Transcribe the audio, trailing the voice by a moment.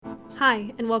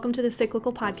Hi, and welcome to the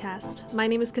Cyclical Podcast. My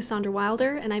name is Cassandra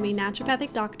Wilder, and I'm a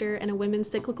naturopathic doctor and a women's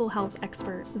cyclical health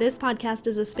expert. This podcast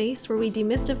is a space where we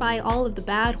demystify all of the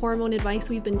bad hormone advice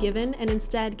we've been given and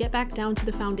instead get back down to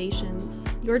the foundations.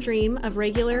 Your dream of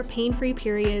regular, pain-free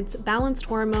periods, balanced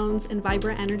hormones, and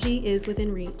vibrant energy is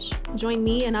within reach. Join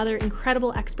me and other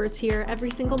incredible experts here every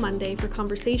single Monday for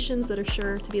conversations that are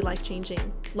sure to be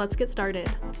life-changing. Let's get started.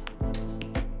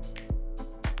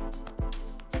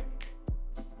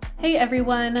 Hey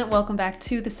everyone, welcome back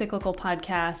to the Cyclical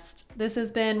Podcast. This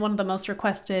has been one of the most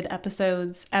requested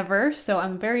episodes ever, so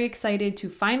I'm very excited to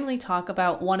finally talk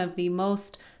about one of the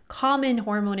most common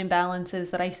hormone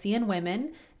imbalances that I see in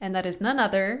women, and that is none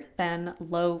other than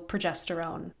low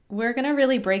progesterone. We're going to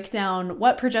really break down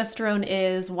what progesterone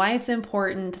is, why it's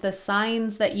important, the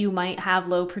signs that you might have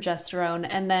low progesterone,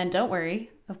 and then don't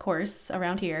worry, of course,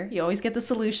 around here, you always get the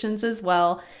solutions as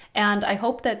well, and I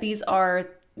hope that these are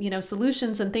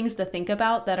solutions and things to think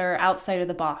about that are outside of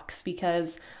the box,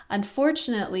 because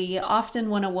unfortunately, often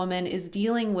when a woman is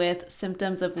dealing with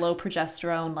symptoms of low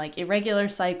progesterone, like irregular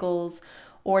cycles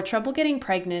or trouble getting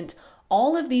pregnant,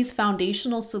 all of these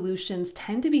foundational solutions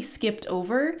tend to be skipped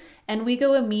over, and we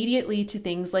go immediately to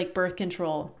things like birth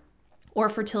control or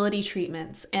fertility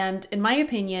treatments. And in my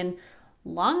opinion,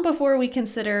 long before we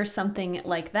consider something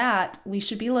like that, we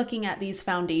should be looking at these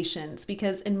foundations,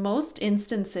 because in most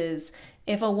instances,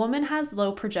 if a woman has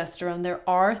low progesterone, there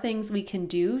are things we can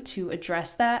do to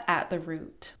address that at the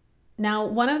root. Now,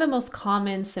 one of the most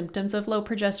common symptoms of low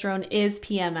progesterone is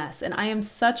PMS, and I am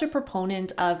such a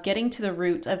proponent of getting to the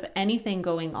root of anything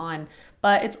going on,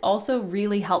 but it's also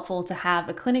really helpful to have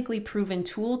a clinically proven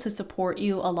tool to support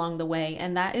you along the way,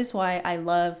 and that is why I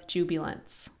love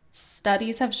Jubilance.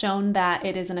 Studies have shown that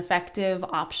it is an effective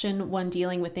option when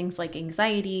dealing with things like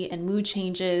anxiety and mood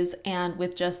changes, and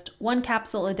with just one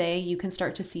capsule a day, you can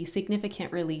start to see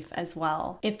significant relief as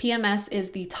well. If PMS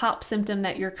is the top symptom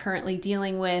that you're currently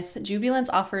dealing with, Jubilance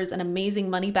offers an amazing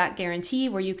money-back guarantee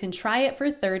where you can try it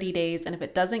for 30 days, and if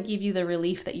it doesn't give you the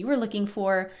relief that you were looking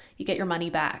for, you get your money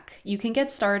back. You can get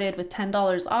started with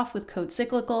 $10 off with code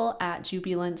CYCLICAL at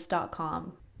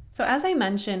jubilance.com. So as I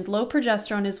mentioned, low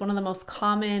progesterone is one of the most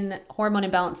common hormone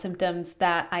imbalance symptoms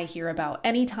that I hear about.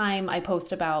 Anytime I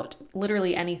post about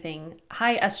literally anything,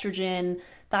 high estrogen,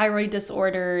 thyroid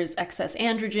disorders, excess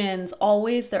androgens,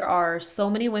 always there are so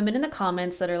many women in the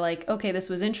comments that are like, okay, this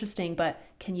was interesting, but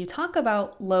can you talk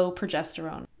about low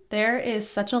progesterone? There is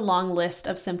such a long list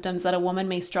of symptoms that a woman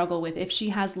may struggle with if she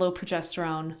has low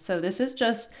progesterone. So this is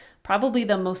just probably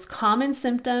the most common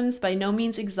symptoms, by no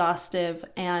means exhaustive,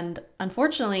 and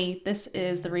unfortunately, this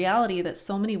is the reality that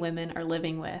so many women are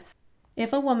living with.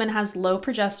 If a woman has low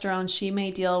progesterone, she may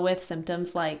deal with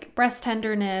symptoms like breast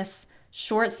tenderness,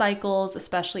 short cycles,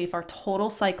 especially if our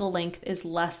total cycle length is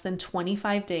less than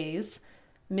 25 days,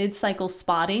 mid-cycle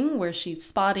spotting, where she's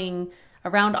spotting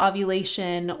around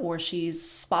ovulation or she's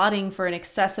spotting for an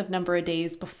excessive number of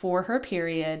days before her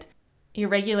period,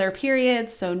 irregular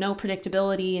periods, so no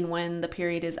predictability in when the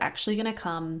period is actually going to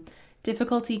come,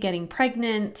 difficulty getting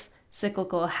pregnant,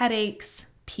 cyclical headaches,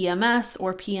 PMS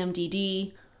or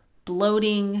PMDD,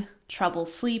 bloating, trouble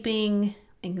sleeping,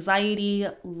 anxiety,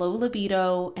 low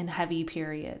libido, and heavy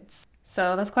periods.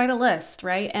 So that's quite a list,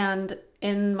 right? And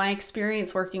in my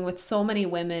experience working with so many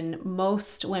women,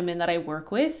 most women that I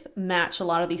work with match a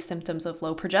lot of these symptoms of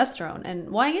low progesterone.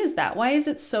 And why is that? Why is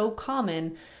it so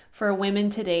common for women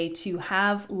today to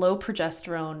have low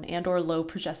progesterone and or low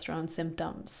progesterone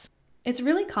symptoms? It's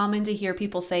really common to hear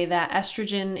people say that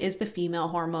estrogen is the female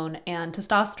hormone and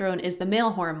testosterone is the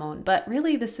male hormone, but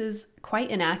really this is quite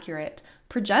inaccurate.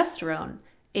 Progesterone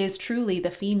is truly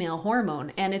the female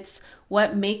hormone, and it's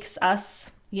what makes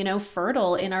us,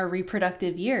 fertile in our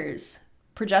reproductive years.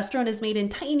 Progesterone is made in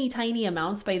tiny, tiny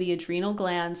amounts by the adrenal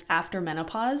glands after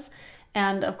menopause.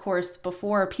 And of course,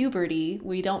 before puberty,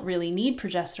 we don't really need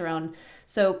progesterone.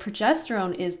 So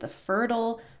progesterone is the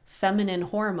fertile feminine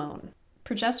hormone.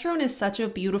 Progesterone is such a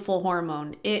beautiful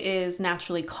hormone. It is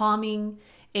naturally calming.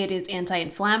 It is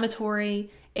anti-inflammatory.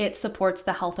 It supports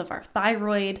the health of our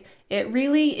thyroid. It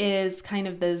really is kind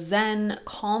of the zen,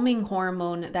 calming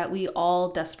hormone that we all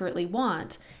desperately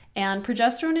want. And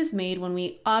progesterone is made when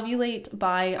we ovulate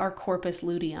by our corpus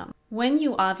luteum. When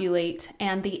you ovulate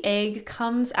and the egg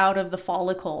comes out of the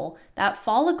follicle, that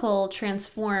follicle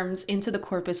transforms into the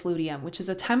corpus luteum, which is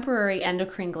a temporary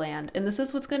endocrine gland. And this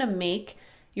is what's going to make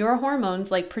your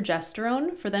hormones like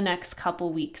progesterone for the next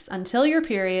couple weeks until your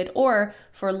period, or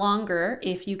for longer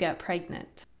if you get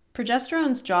pregnant.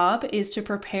 Progesterone's job is to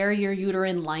prepare your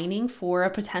uterine lining for a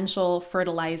potential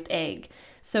fertilized egg.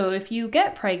 So if you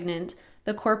get pregnant,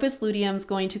 the corpus luteum is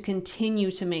going to continue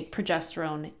to make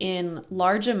progesterone in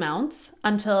large amounts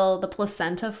until the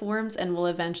placenta forms and will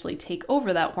eventually take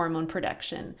over that hormone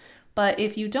production. But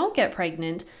if you don't get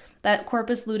pregnant, that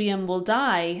corpus luteum will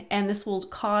die, and this will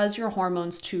cause your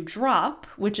hormones to drop,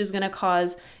 which is going to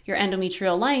cause your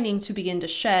endometrial lining to begin to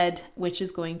shed, which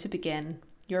is going to begin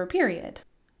your period.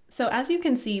 So as you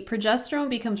can see, progesterone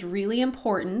becomes really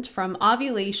important from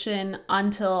ovulation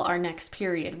until our next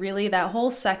period. Really, that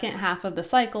whole second half of the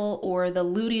cycle, or the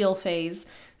luteal phase,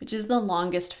 which is the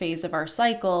longest phase of our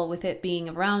cycle, with it being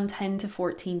around 10 to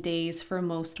 14 days for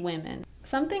most women.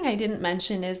 Something I didn't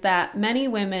mention is that many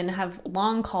women have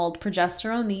long called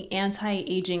progesterone the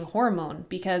anti-aging hormone,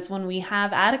 because when we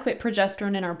have adequate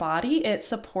progesterone in our body, it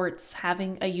supports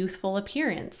having a youthful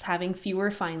appearance, having fewer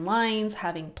fine lines,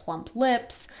 having plump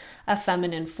lips, a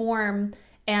feminine form.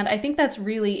 And I think that's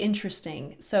really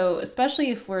interesting. So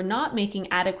especially if we're not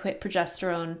making adequate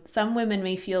progesterone, some women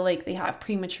may feel like they have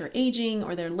premature aging,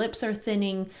 or their lips are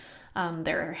thinning,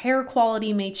 their hair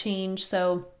quality may change.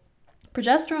 So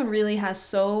progesterone really has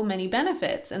so many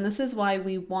benefits, and this is why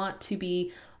we want to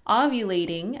be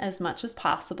ovulating as much as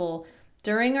possible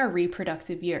during our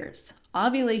reproductive years.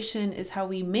 Ovulation is how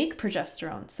we make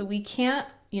progesterone, so we can't,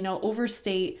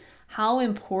 overstate how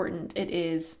important it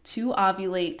is to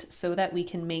ovulate so that we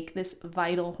can make this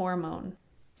vital hormone.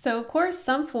 So of course,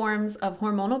 some forms of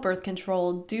hormonal birth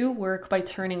control do work by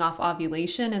turning off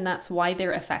ovulation, and that's why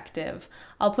they're effective.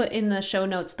 I'll put in the show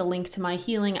notes the link to my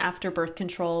Healing After Birth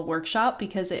Control workshop,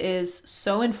 because it is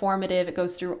so informative. It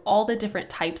goes through all the different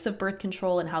types of birth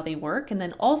control and how they work, and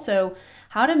then also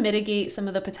how to mitigate some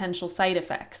of the potential side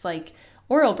effects, like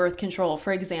oral birth control,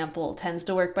 for example, tends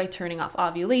to work by turning off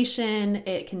ovulation.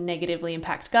 It can negatively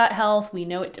impact gut health. We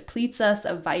know it depletes us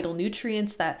of vital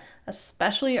nutrients that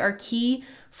especially are key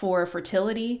for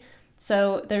fertility.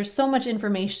 So there's so much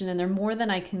information, and there's more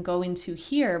than I can go into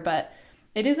here, but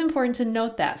it is important to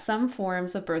note that some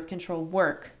forms of birth control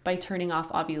work by turning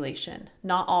off ovulation,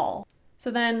 not all. So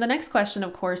then the next question,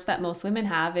 of course, that most women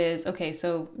have is, okay,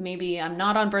 so maybe I'm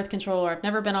not on birth control, or I've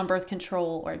never been on birth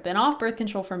control, or I've been off birth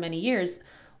control for many years.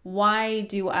 Why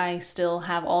do I still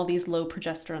have all these low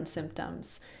progesterone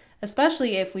symptoms?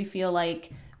 Especially if we feel like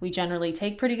we generally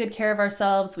take pretty good care of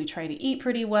ourselves, we try to eat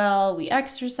pretty well, we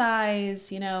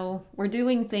exercise, we're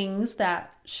doing things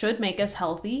that should make us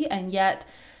healthy, and yet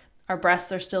our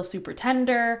breasts are still super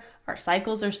tender, our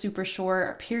cycles are super short,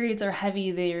 our periods are heavy,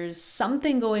 there's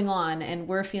something going on, and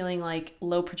we're feeling like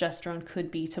low progesterone could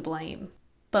be to blame.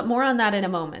 But more on that in a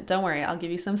moment. Don't worry, I'll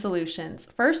give you some solutions.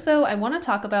 First, though, I want to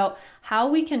talk about how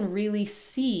we can really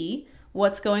see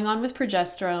what's going on with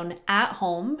progesterone at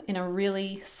home in a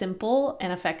really simple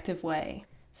and effective way.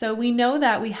 So we know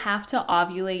that we have to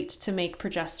ovulate to make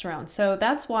progesterone. So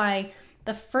that's why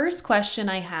the first question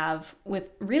I have with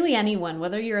really anyone,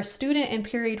 whether you're a student in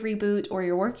Period Reboot or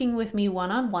you're working with me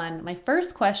one-on-one, my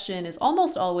first question is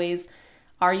almost always,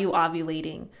 are you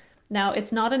ovulating? Now,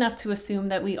 it's not enough to assume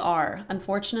that we are.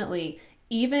 Unfortunately,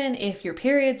 even if your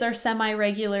periods are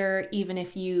semi-regular, even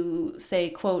if you say,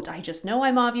 quote, I just know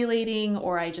I'm ovulating,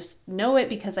 or I just know it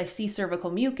because I see cervical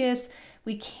mucus,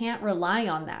 we can't rely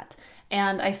on that.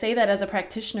 And I say that as a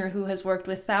practitioner who has worked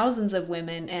with thousands of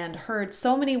women and heard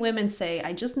so many women say,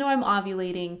 I just know I'm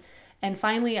ovulating. And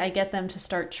finally, I get them to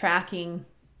start tracking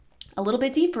a little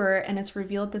bit deeper, and it's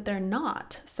revealed that they're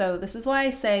not. So this is why I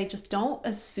say, just don't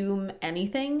assume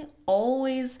anything.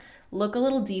 Always look a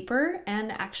little deeper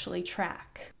and actually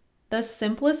track. The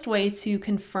simplest way to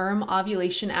confirm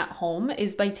ovulation at home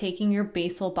is by taking your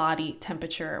basal body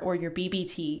temperature, or your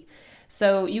BBT.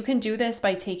 So you can do this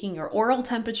by taking your oral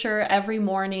temperature every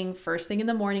morning, first thing in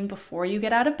the morning before you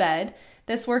get out of bed.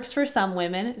 This works for some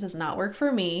women. It does not work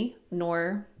for me,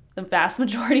 nor the vast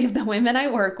majority of the women I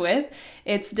work with.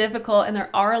 It's difficult, and there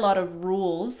are a lot of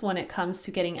rules when it comes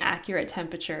to getting accurate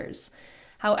temperatures.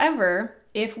 However,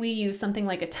 if we use something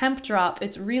like a temp drop,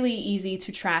 it's really easy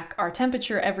to track our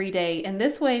temperature every day, and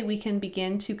this way we can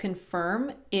begin to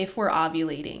confirm if we're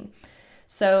ovulating.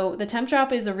 So the temp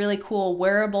drop is a really cool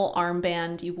wearable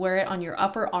armband. You wear it on your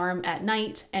upper arm at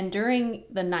night, and during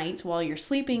the night while you're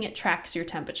sleeping, it tracks your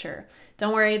temperature.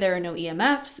 Don't worry, there are no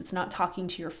EMFs. It's not talking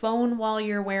to your phone while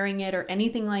you're wearing it or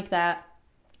anything like that.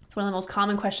 It's one of the most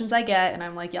common questions I get, and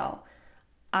I'm like, y'all,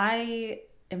 I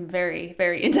am very,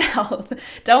 very into health.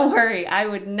 Don't worry, I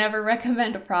would never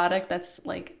recommend a product that's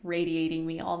like radiating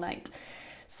me all night.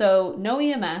 So no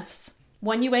EMFs.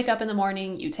 When you wake up in the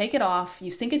morning, you take it off, you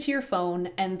sync it to your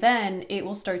phone, and then it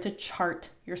will start to chart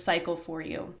your cycle for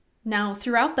you. Now,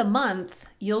 throughout the month,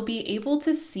 you'll be able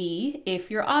to see if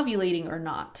you're ovulating or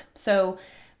not. So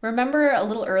Remember a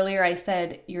little earlier I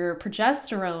said your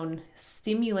progesterone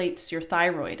stimulates your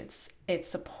thyroid. It's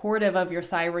supportive of your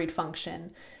thyroid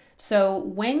function. So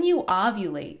when you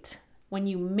ovulate, when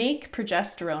you make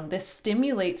progesterone, this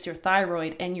stimulates your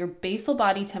thyroid and your basal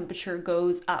body temperature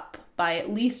goes up by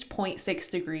at least 0.6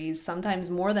 degrees,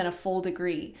 sometimes more than a full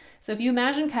degree. So if you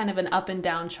imagine kind of an up and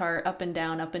down chart, up and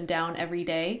down every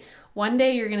day, one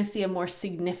day you're going to see a more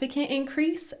significant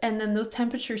increase and then those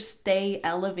temperatures stay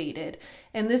elevated.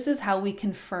 And this is how we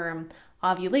confirm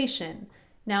ovulation.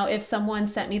 Now, if someone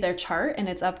sent me their chart and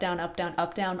it's up, down, up, down,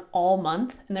 up, down all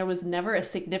month, and there was never a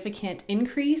significant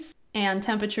increase and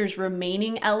temperatures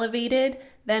remaining elevated,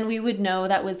 then we would know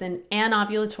that was an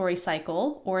anovulatory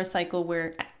cycle or a cycle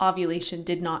where ovulation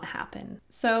did not happen.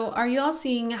 So are you all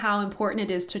seeing how important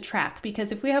it is to track?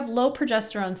 Because if we have low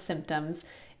progesterone symptoms,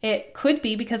 it could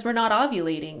be because we're not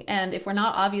ovulating. And if we're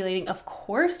not ovulating, of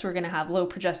course, we're going to have low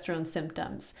progesterone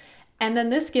symptoms. And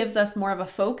then this gives us more of a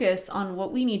focus on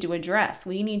what we need to address.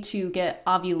 We need to get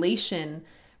ovulation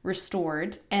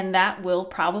restored, and that will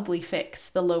probably fix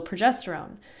the low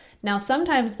progesterone. Now,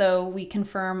 sometimes though, we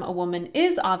confirm a woman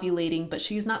is ovulating, but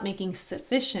she's not making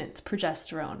sufficient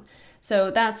progesterone.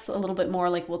 So that's a little bit more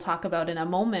like we'll talk about in a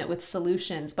moment with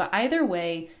solutions. But either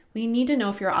way, we need to know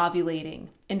if you're ovulating.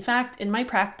 In fact, in my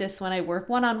practice, when I work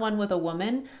one-on-one with a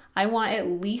woman, I want at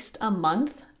least a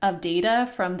month of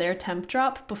data from their temp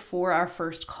drop before our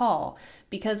first call,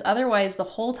 because otherwise the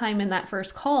whole time in that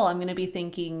first call, I'm going to be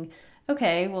thinking,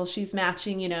 okay, well, she's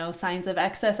matching, signs of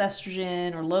excess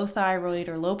estrogen or low thyroid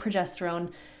or low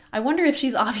progesterone. I wonder if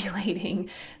she's ovulating.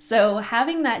 So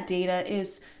having that data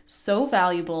is so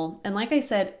valuable. And like I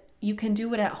said, you can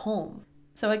do it at home.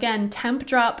 So again, Temp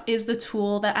Drop is the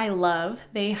tool that I love.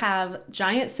 They have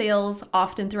giant sales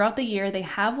often throughout the year. They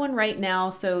have one right now.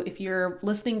 So if you're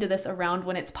listening to this around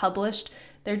when it's published,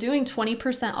 they're doing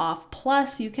 20% off.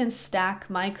 Plus you can stack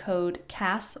my code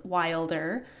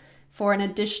CassWilder for an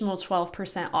additional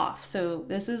 12% off. So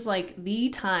this is like the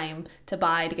time to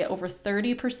buy to get over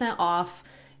 30% off.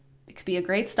 It could be a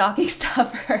great stocking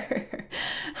stuffer.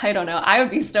 I don't know. I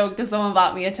would be stoked if someone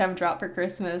bought me a Temp Drop for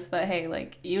Christmas, but hey,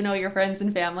 your friends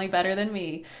and family better than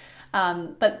me.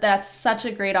 But that's such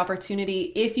a great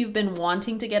opportunity. If you've been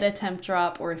wanting to get a Temp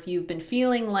Drop, or if you've been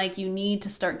feeling like you need to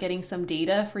start getting some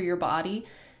data for your body,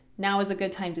 now is a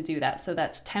good time to do that. So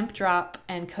that's Temp Drop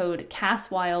and code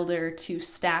CassWilder to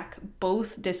stack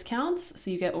both discounts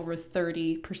so you get over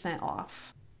 30%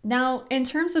 off. Now, in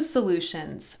terms of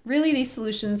solutions, really these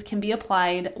solutions can be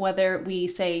applied whether we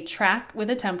say track with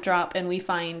a Temp Drop and we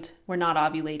find we're not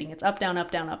ovulating. It's up, down,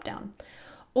 up, down, up, down.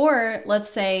 Or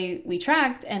let's say we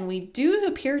tracked and we do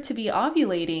appear to be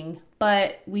ovulating,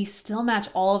 but we still match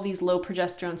all of these low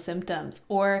progesterone symptoms.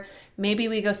 Or maybe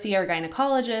we go see our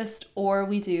gynecologist, or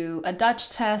we do a Dutch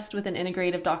test with an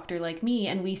integrative doctor like me,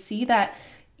 and we see that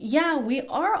yeah, we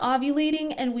are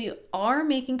ovulating and we are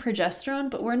making progesterone,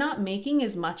 but we're not making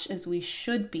as much as we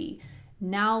should be.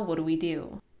 Now, what do we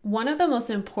do? One of the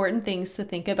most important things to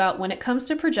think about when it comes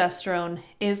to progesterone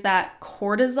is that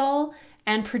cortisol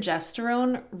and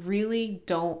progesterone really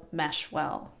don't mesh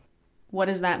well. What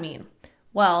does that mean?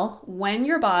 Well, when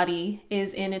your body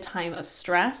is in a time of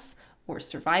stress or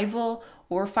survival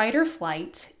or fight or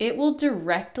flight, it will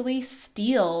directly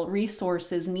steal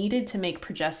resources needed to make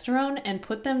progesterone and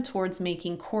put them towards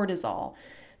making cortisol.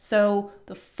 So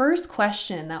the first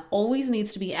question that always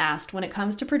needs to be asked when it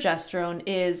comes to progesterone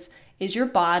is your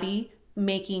body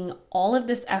making all of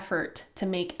this effort to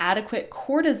make adequate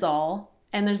cortisol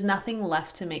and there's nothing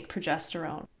left to make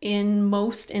progesterone? In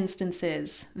most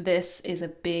instances, this is a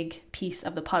big piece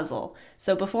of the puzzle.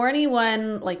 So before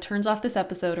anyone turns off this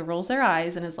episode or rolls their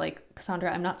eyes and is like,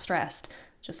 Cassandra, I'm not stressed,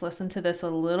 just listen to this a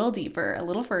little deeper, a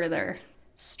little further.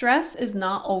 Stress is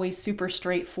not always super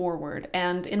straightforward.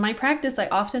 And in my practice, I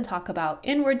often talk about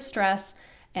inward stress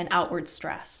and outward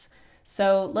stress.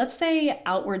 So let's say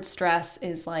outward stress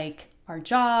is like our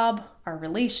job, our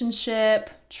relationship,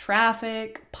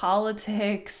 traffic,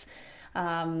 politics,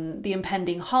 the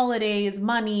impending holidays,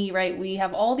 money, right? We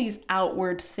have all these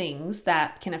outward things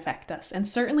that can affect us and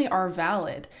certainly are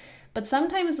valid. But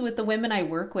sometimes with the women I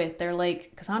work with, they're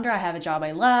like, Cassandra, I have a job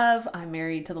I love. I'm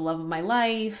married to the love of my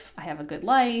life. I have a good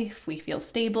life. We feel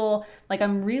stable.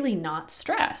 I'm really not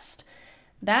stressed.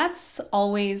 That's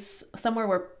always somewhere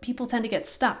where people tend to get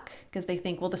stuck because they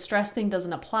think, well, the stress thing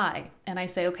doesn't apply. And I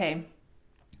say, okay,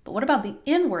 but what about the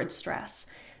inward stress?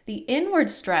 The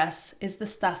inward stress is the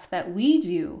stuff that we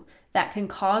do that can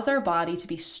cause our body to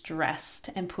be stressed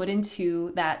and put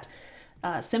into that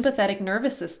sympathetic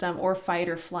nervous system or fight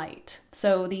or flight.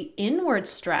 So the inward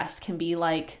stress can be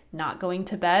like not going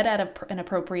to bed at an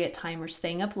appropriate time or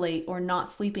staying up late or not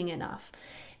sleeping enough.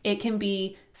 It can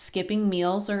be skipping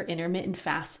meals or intermittent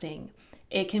fasting.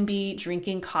 It can be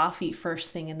drinking coffee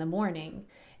first thing in the morning.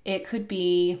 It could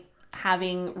be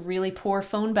having really poor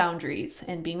phone boundaries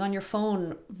and being on your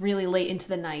phone really late into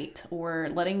the night or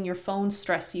letting your phone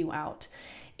stress you out.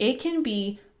 It can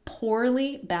be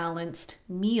poorly balanced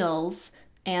meals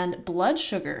and blood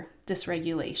sugar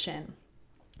dysregulation.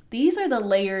 These are the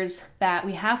layers that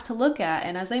we have to look at.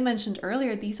 And as I mentioned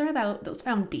earlier, these are those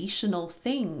foundational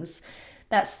things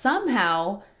that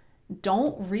somehow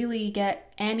don't really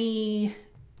get any,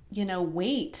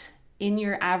 weight in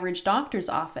your average doctor's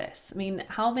office. I mean,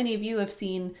 how many of you have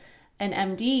seen an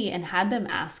MD and had them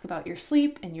ask about your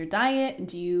sleep and your diet?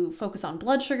 Do you focus on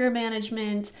blood sugar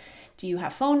management? Do you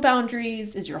have phone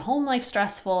boundaries? Is your home life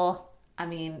stressful? I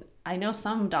mean, I know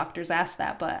some doctors ask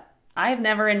that, but I've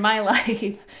never in my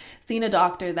life seen a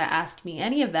doctor that asked me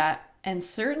any of that. And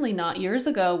certainly not years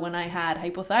ago when I had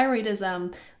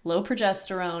hypothyroidism, low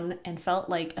progesterone, and felt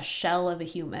like a shell of a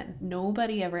human.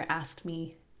 Nobody ever asked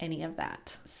me any of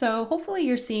that. So hopefully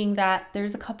you're seeing that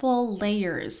there's a couple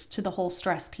layers to the whole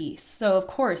stress piece. So of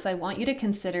course, I want you to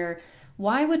consider,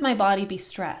 why would my body be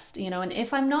stressed? And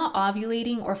if I'm not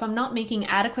ovulating or if I'm not making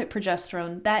adequate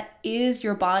progesterone, that is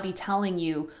your body telling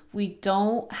you we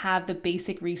don't have the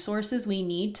basic resources we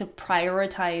need to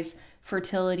prioritize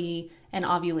fertility and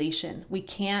ovulation. We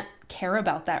can't care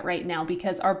about that right now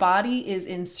because our body is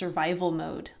in survival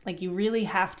mode. Like, you really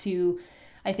have to,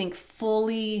 I think,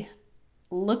 fully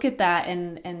look at that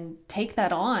and take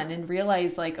that on and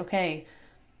realize, like, okay,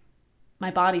 my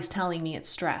body's telling me it's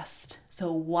stressed.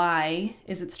 So why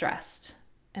is it stressed?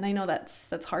 And I know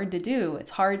that's hard to do.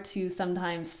 It's hard to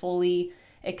sometimes fully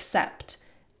accept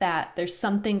that there's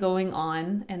something going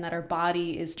on and that our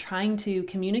body is trying to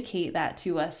communicate that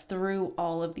to us through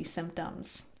all of these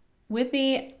symptoms. With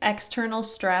the external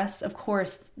stress, of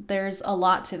course, there's a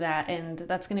lot to that, and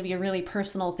that's going to be a really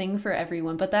personal thing for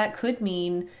everyone, but that could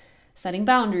mean setting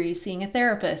boundaries, seeing a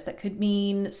therapist. That could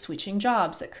mean switching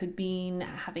jobs. That could mean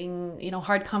having,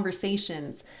 hard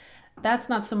conversations. That's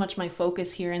not so much my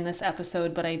focus here in this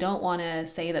episode, but I don't want to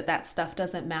say that stuff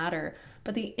doesn't matter.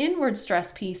 But the inward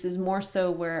stress piece is more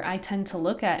so where I tend to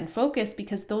look at and focus,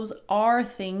 because those are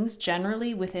things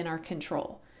generally within our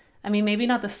control. I mean, maybe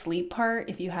not the sleep part.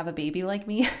 If you have a baby like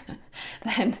me,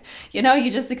 then,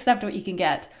 you just accept what you can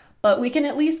get. But we can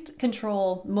at least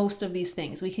control most of these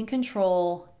things. We can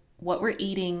control what we're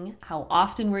eating, how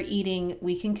often we're eating.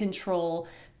 We can control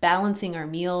balancing our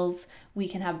meals. We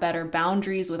can have better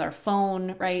boundaries with our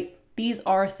phone, right? These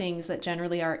are things that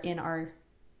generally are in our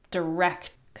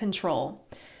direct control.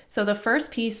 So the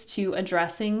first piece to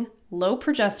addressing low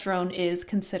progesterone is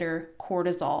consider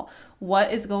cortisol.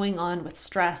 What is going on with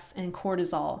stress and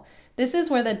cortisol? This is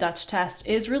where the Dutch test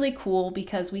is really cool,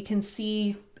 because we can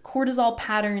see cortisol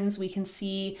patterns. We can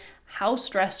see how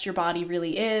stressed your body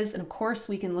really is. And of course,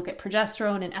 we can look at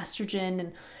progesterone and estrogen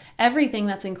and everything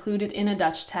that's included in a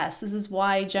Dutch test. This is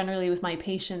why generally with my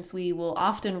patients, we will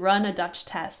often run a Dutch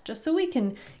test just so we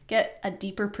can get a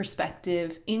deeper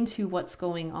perspective into what's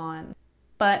going on.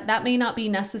 But that may not be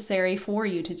necessary for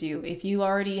you to do. If you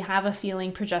already have a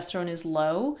feeling progesterone is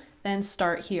low, then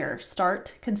start here.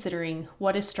 Start considering,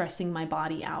 what is stressing my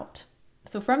body out?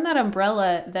 So from that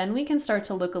umbrella, then we can start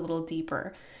to look a little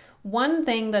deeper. One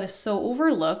thing that is so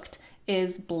overlooked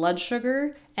is blood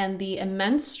sugar and the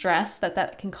immense stress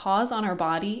that can cause on our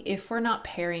body if we're not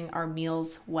pairing our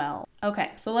meals well.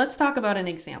 Okay, so let's talk about an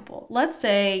example. Let's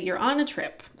say you're on a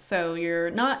trip, so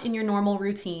you're not in your normal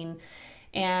routine,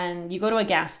 and you go to a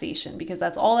gas station because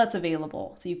that's all that's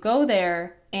available. So you go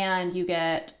there and you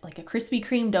get like a Krispy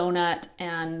Kreme donut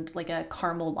and like a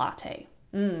caramel latte.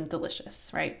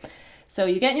 Delicious, right? So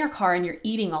you get in your car and you're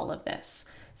eating all of this.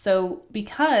 So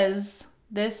because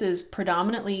this is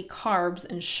predominantly carbs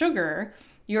and sugar,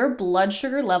 your blood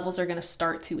sugar levels are going to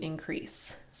start to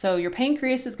increase. So your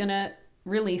pancreas is going to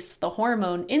release the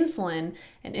hormone insulin,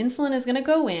 and insulin is going to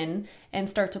go in and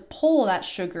start to pull that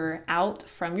sugar out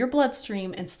from your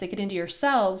bloodstream and stick it into your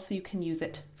cells so you can use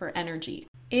it for energy.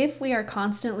 If we are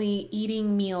constantly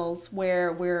eating meals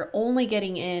where we're only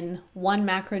getting in one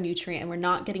macronutrient and we're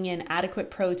not getting in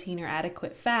adequate protein or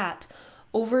adequate fat,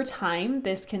 over time,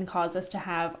 this can cause us to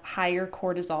have higher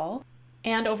cortisol.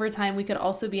 And over time, we could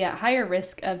also be at higher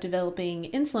risk of developing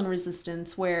insulin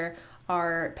resistance, where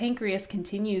our pancreas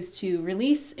continues to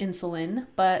release insulin,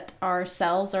 but our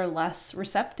cells are less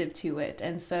receptive to it.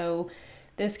 And so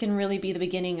This can really be the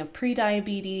beginning of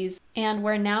prediabetes. And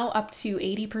where now up to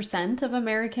 80% of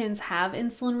Americans have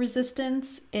insulin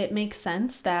resistance, it makes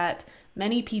sense that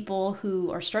many people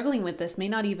who are struggling with this may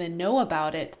not even know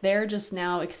about it. They're just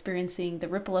now experiencing the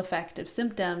ripple effect of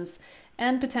symptoms,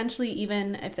 and potentially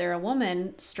even if they're a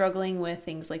woman, struggling with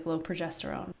things like low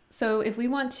progesterone. So if we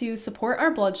want to support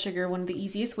our blood sugar, one of the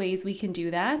easiest ways we can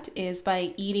do that is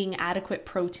by eating adequate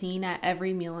protein at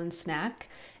every meal and snack.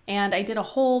 And I did a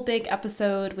whole big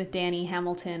episode with Danny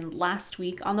Hamilton last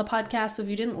week on the podcast. So if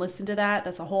you didn't listen to that,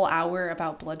 that's a whole hour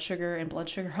about blood sugar and blood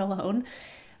sugar alone.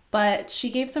 But she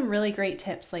gave some really great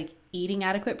tips like eating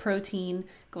adequate protein,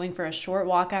 going for a short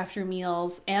walk after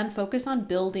meals, and focus on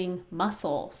building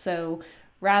muscle. So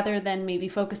rather than maybe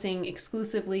focusing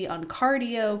exclusively on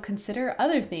cardio, consider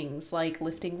other things like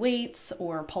lifting weights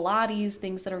or Pilates,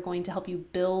 things that are going to help you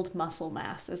build muscle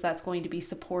mass, as that's going to be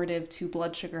supportive to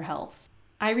blood sugar health.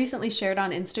 I recently shared on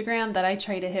Instagram that I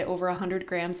try to hit over 100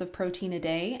 grams of protein a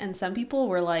day, and some people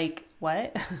were like,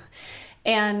 what?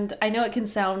 And I know it can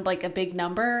sound like a big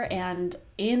number, and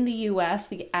in the US,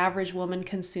 the average woman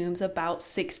consumes about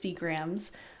 60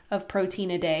 grams of protein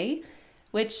a day,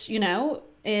 which,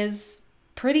 is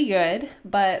pretty good,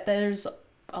 but there's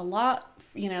a lot,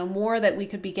 more that we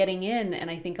could be getting in, and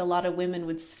I think a lot of women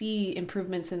would see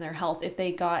improvements in their health if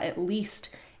they got at least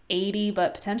 80,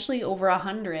 but potentially over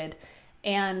 100.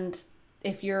 And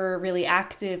if you're really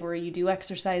active or you do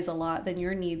exercise a lot, then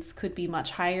your needs could be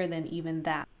much higher than even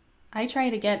that. I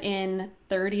try to get in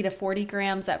 30 to 40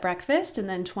 grams at breakfast and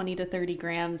then 20 to 30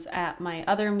 grams at my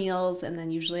other meals. And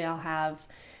then usually I'll have,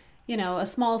 a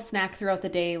small snack throughout the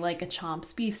day, like a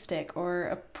Chomp's beef stick or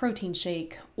a protein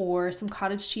shake or some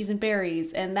cottage cheese and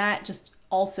berries. And that just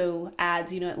also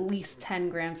adds, at least 10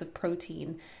 grams of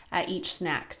protein at each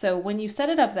snack. So when you set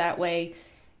it up that way,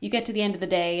 you get to the end of the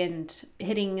day and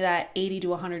hitting that 80 to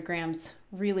 100 grams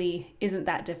really isn't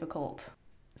that difficult.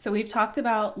 So we've talked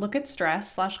about look at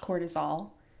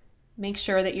stress/cortisol. Make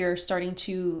sure that you're starting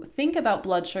to think about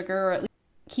blood sugar, or at least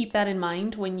keep that in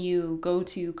mind when you go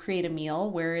to create a meal.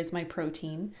 Where is my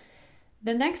protein?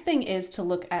 The next thing is to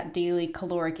look at daily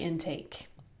caloric intake.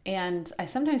 And I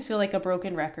sometimes feel like a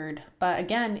broken record. But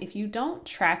again, if you don't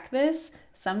track this,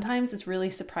 sometimes it's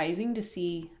really surprising to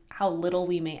see how little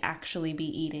we may actually be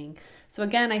eating. So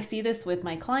again, I see this with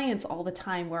my clients all the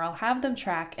time where I'll have them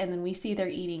track and then we see they're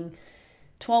eating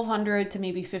 1,200 to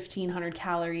maybe 1,500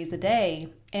 calories a day.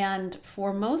 And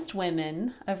for most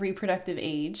women of reproductive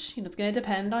age, it's going to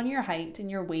depend on your height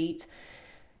and your weight,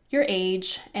 your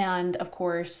age, and of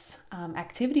course,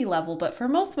 activity level. But for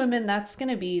most women, that's going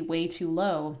to be way too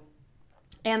low.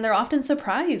 And they're often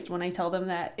surprised when I tell them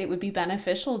that it would be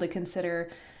beneficial to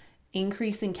consider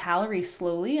increasing calories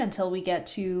slowly until we get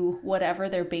to whatever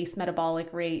their base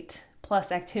metabolic rate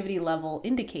plus activity level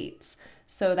indicates.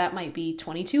 So that might be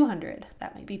 2,200,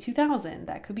 that might be 2,000,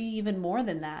 that could be even more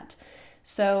than that.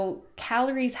 So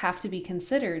calories have to be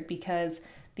considered because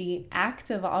the act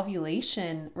of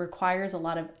ovulation requires a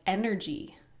lot of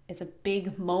energy. It's a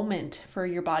big moment for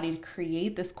your body to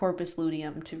create this corpus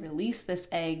luteum, to release this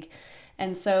egg.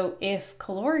 And so if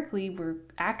calorically we're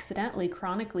accidentally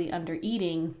chronically under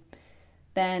eating,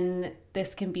 then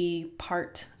this can be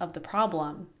part of the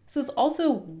problem. This is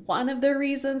also one of the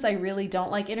reasons I really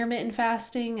don't like intermittent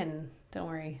fasting, and don't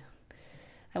worry,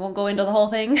 I won't go into the whole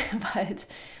thing, but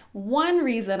one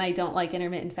reason I don't like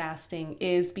intermittent fasting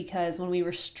is because when we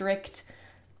restrict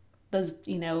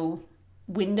the,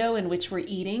 window in which we're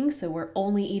eating, so we're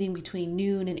only eating between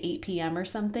noon and 8 p.m. or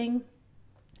something,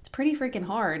 it's pretty freaking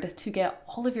hard to get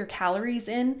all of your calories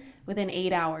in within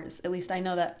 8 hours. At least I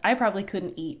know that I probably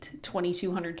couldn't eat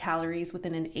 2,200 calories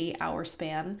within an 8-hour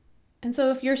span. And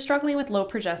so if you're struggling with low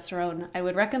progesterone, I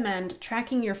would recommend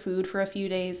tracking your food for a few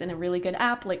days in a really good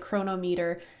app like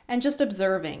Chronometer and just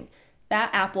observing.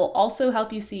 That app will also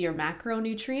help you see your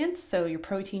macronutrients, so your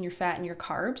protein, your fat, and your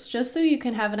carbs, just so you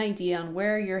can have an idea on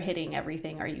where you're hitting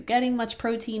everything. Are you getting much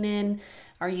protein in?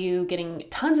 Are you getting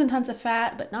tons and tons of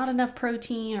fat but not enough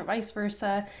protein, or vice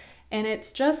versa? And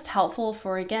it's just helpful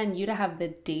for, again, you to have the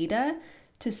data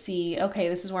to see, okay,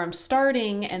 this is where I'm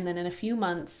starting, and then in a few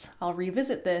months, I'll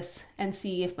revisit this and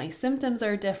see if my symptoms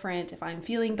are different, if I'm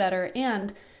feeling better,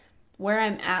 and where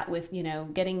I'm at with,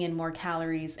 getting in more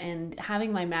calories and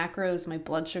having my macros, my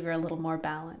blood sugar a little more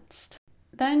balanced.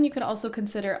 Then you could also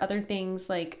consider other things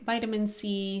like vitamin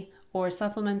C or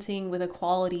supplementing with a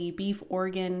quality beef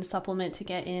organ supplement to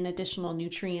get in additional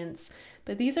nutrients.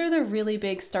 But these are the really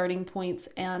big starting points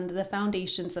and the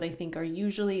foundations that I think are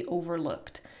usually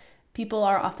overlooked. People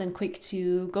are often quick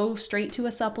to go straight to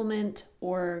a supplement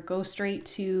or go straight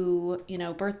to,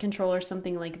 birth control or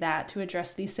something like that to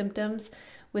address these symptoms,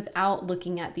 without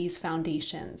looking at these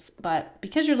foundations. But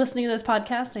because you're listening to this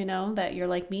podcast, I know that you're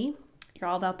like me. You're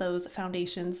all about those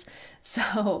foundations.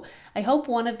 So I hope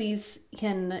one of these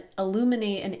can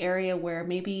illuminate an area where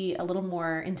maybe a little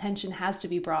more intention has to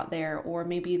be brought there, or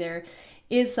maybe there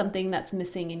is something that's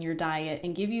missing in your diet,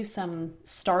 and give you some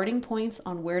starting points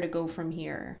on where to go from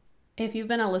here. If you've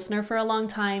been a listener for a long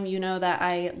time, you know that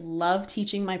I love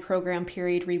teaching my program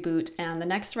Period Reboot, and the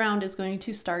next round is going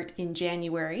to start in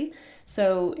January.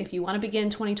 So if you want to begin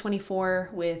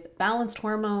 2024 with balanced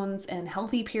hormones and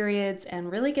healthy periods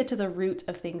and really get to the root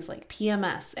of things like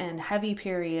PMS and heavy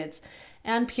periods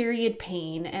and period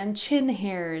pain and chin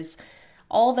hairs,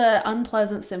 all the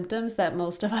unpleasant symptoms that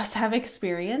most of us have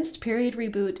experienced, Period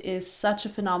Reboot is such a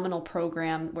phenomenal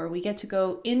program where we get to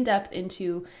go in depth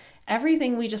into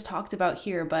everything we just talked about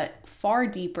here, but far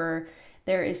deeper.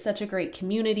 There is such a great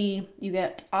community. You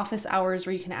get office hours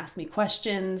where you can ask me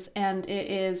questions, and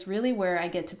it is really where I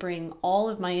get to bring all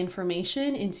of my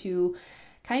information into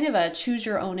kind of a choose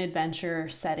your own adventure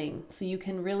setting, so you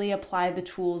can really apply the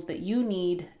tools that you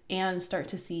need and start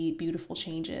to see beautiful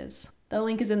changes. The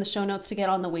link is in the show notes to get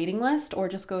on the waiting list, or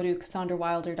just go to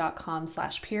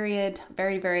cassandrawilder.com/period.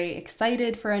 Very, very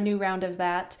excited for a new round of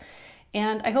that.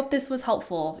 And I hope this was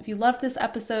helpful. If you loved this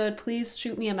episode, please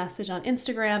shoot me a message on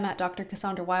Instagram at Dr.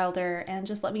 Cassandra Wilder and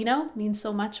just let me know. It means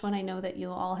so much when I know that you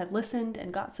all have listened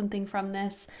and got something from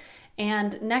this.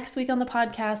 And next week on the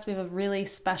podcast, we have a really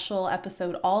special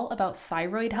episode all about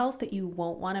thyroid health that you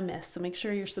won't want to miss. So make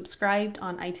sure you're subscribed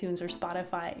on iTunes or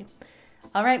Spotify.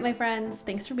 All right, my friends,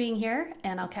 thanks for being here,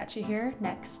 and I'll catch you here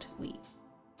next week.